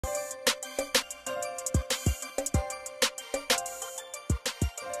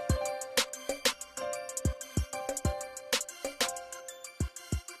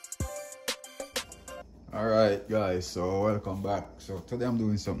Alright guys, so welcome back. So today I'm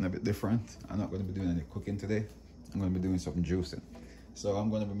doing something a bit different. I'm not going to be doing any cooking today. I'm going to be doing some juicing. So I'm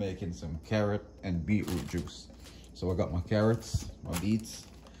going to be making some carrot and beetroot juice. So I got my carrots, my beets,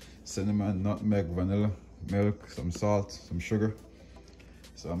 cinnamon, nutmeg, vanilla, milk, some salt, some sugar.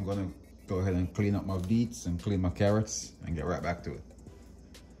 So I'm going to go ahead and clean up my beets and clean my carrots and get right back to it.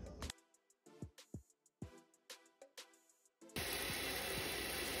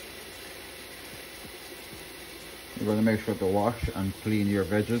 You're going to make sure to wash and clean your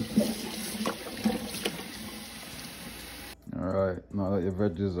veggies. Alright, now that your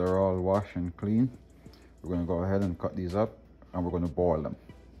veggies are all washed and clean, we're going to go ahead and cut these up and we're going to boil them.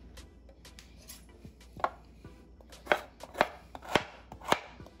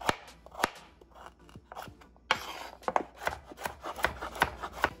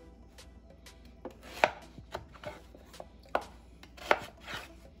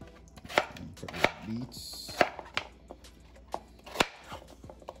 And cut the beets.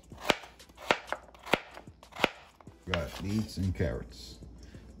 Got beets and carrots.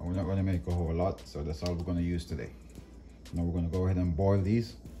 And we're not going to make a whole lot, so that's all we're going to use today. Now we're going to go ahead and boil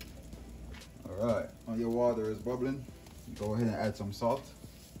these. Alright, when your water is bubbling, go ahead and add some salt.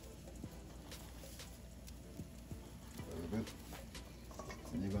 A little bit.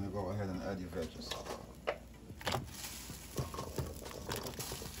 And you're going to go ahead and add your veggies.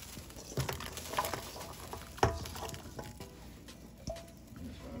 I'm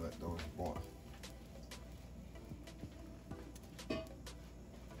just going to let those boil.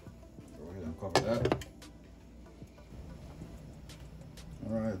 Cover that.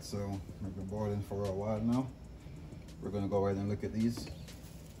 Alright, so they've been boiling for a while now. We're going to go ahead and look at these.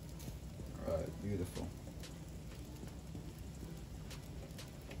 Alright, beautiful.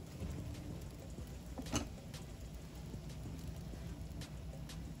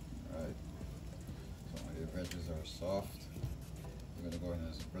 Alright, so my veggies are soft. We're going to go ahead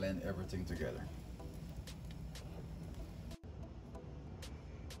and just blend everything together.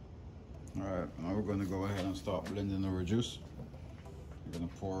 Alright, now we're going to go ahead and start blending our juice. We're going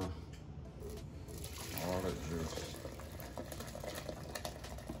to pour all the juice.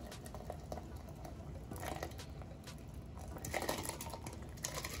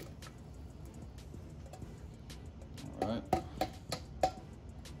 Alright.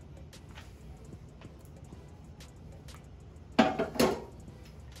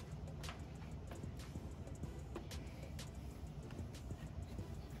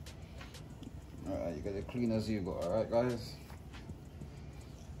 Alright, you gotta clean as you go, alright guys?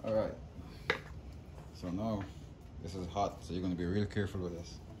 Alright. So now, this is hot, so you're gonna be real careful with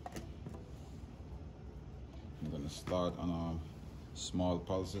this. You're gonna start on small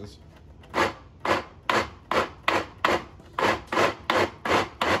pulses.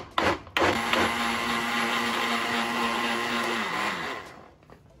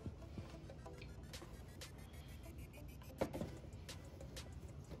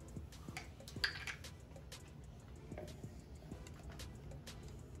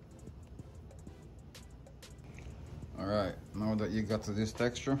 Alright, now that you got to this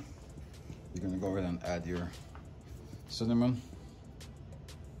texture, you're going to go ahead and add your cinnamon.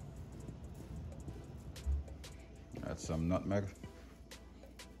 Add some nutmeg.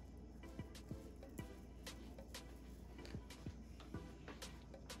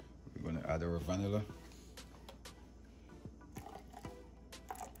 We're going to add our vanilla.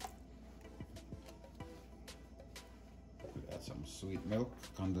 We'll add some sweet milk,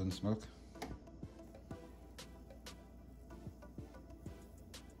 condensed milk.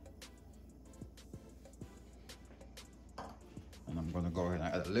 And I'm going to go ahead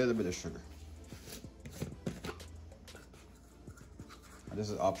and add a little bit of sugar. And this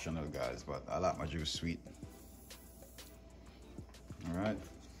is optional, guys, but I like my juice sweet. Alright.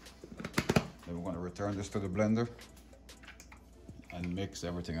 Then we're going to return this to the blender and mix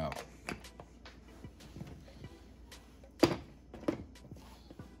everything out.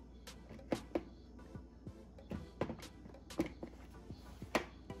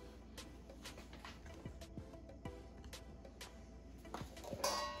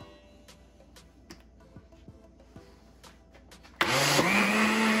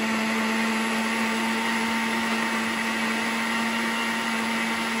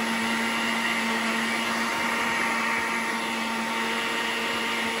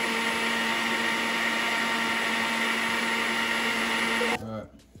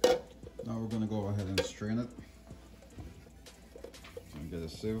 Now we're going to go ahead and strain it and get a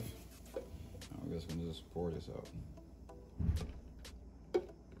sieve. Now we're just going to just pour this out.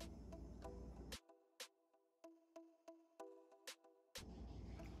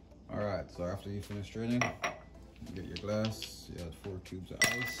 Alright, so after you finish straining, you get your glass, you add 4 cubes of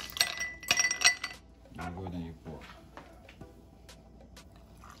ice. You go and you put